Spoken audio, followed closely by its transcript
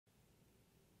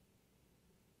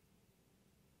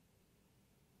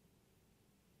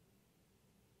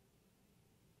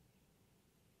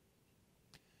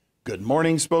Good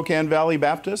morning, Spokane Valley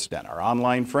Baptist and our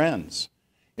online friends.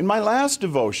 In my last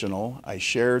devotional, I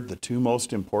shared the two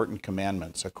most important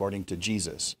commandments according to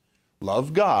Jesus.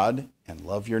 Love God and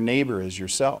love your neighbor as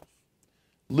yourself.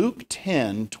 Luke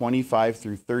 10:25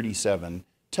 through 37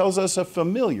 tells us a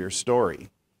familiar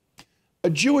story. A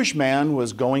Jewish man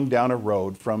was going down a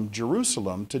road from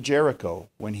Jerusalem to Jericho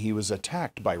when he was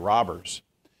attacked by robbers.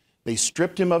 They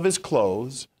stripped him of his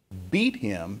clothes, beat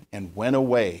him, and went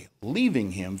away,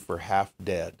 leaving him for half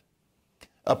dead.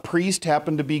 A priest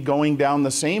happened to be going down the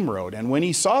same road, and when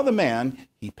he saw the man,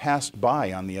 he passed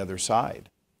by on the other side.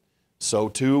 So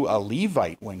too a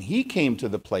Levite, when he came to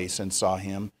the place and saw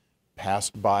him,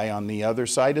 passed by on the other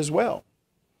side as well.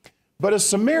 But a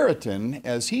Samaritan,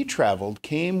 as he traveled,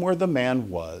 came where the man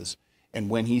was, and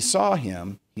when he saw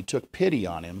him, he took pity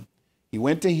on him. He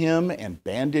went to him and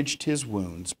bandaged his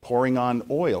wounds, pouring on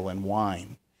oil and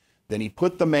wine. Then he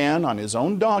put the man on his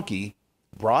own donkey,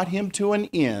 brought him to an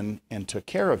inn, and took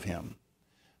care of him.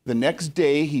 The next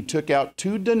day he took out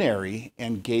 2 denarii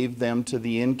and gave them to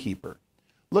the innkeeper.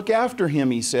 "Look after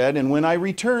him," he said, "and when I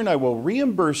return, I will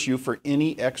reimburse you for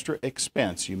any extra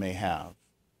expense you may have."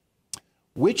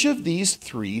 Which of these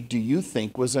 3 do you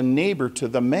think was a neighbor to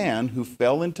the man who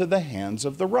fell into the hands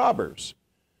of the robbers?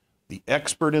 The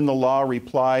expert in the law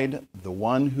replied, "The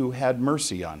one who had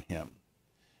mercy on him."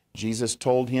 Jesus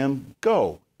told him,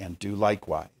 "Go and do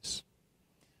likewise."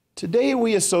 Today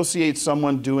we associate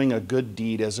someone doing a good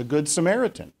deed as a good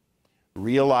Samaritan.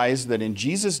 Realize that in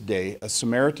Jesus' day, a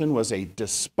Samaritan was a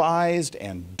despised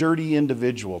and dirty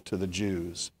individual to the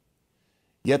Jews.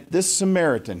 Yet this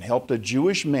Samaritan helped a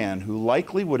Jewish man who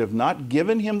likely would have not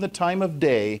given him the time of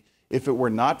day if it were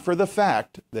not for the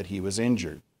fact that he was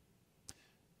injured.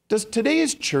 Does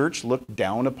today's church look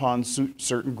down upon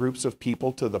certain groups of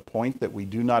people to the point that we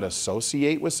do not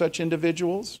associate with such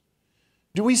individuals?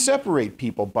 Do we separate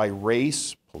people by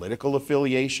race, political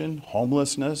affiliation,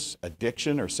 homelessness,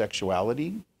 addiction, or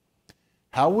sexuality?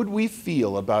 How would we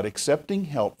feel about accepting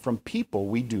help from people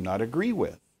we do not agree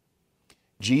with?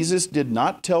 Jesus did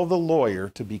not tell the lawyer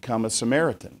to become a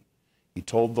Samaritan. He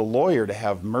told the lawyer to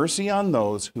have mercy on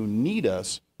those who need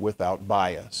us without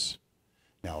bias.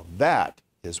 Now that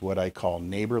is what I call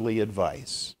neighborly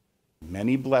advice.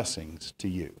 Many blessings to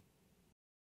you.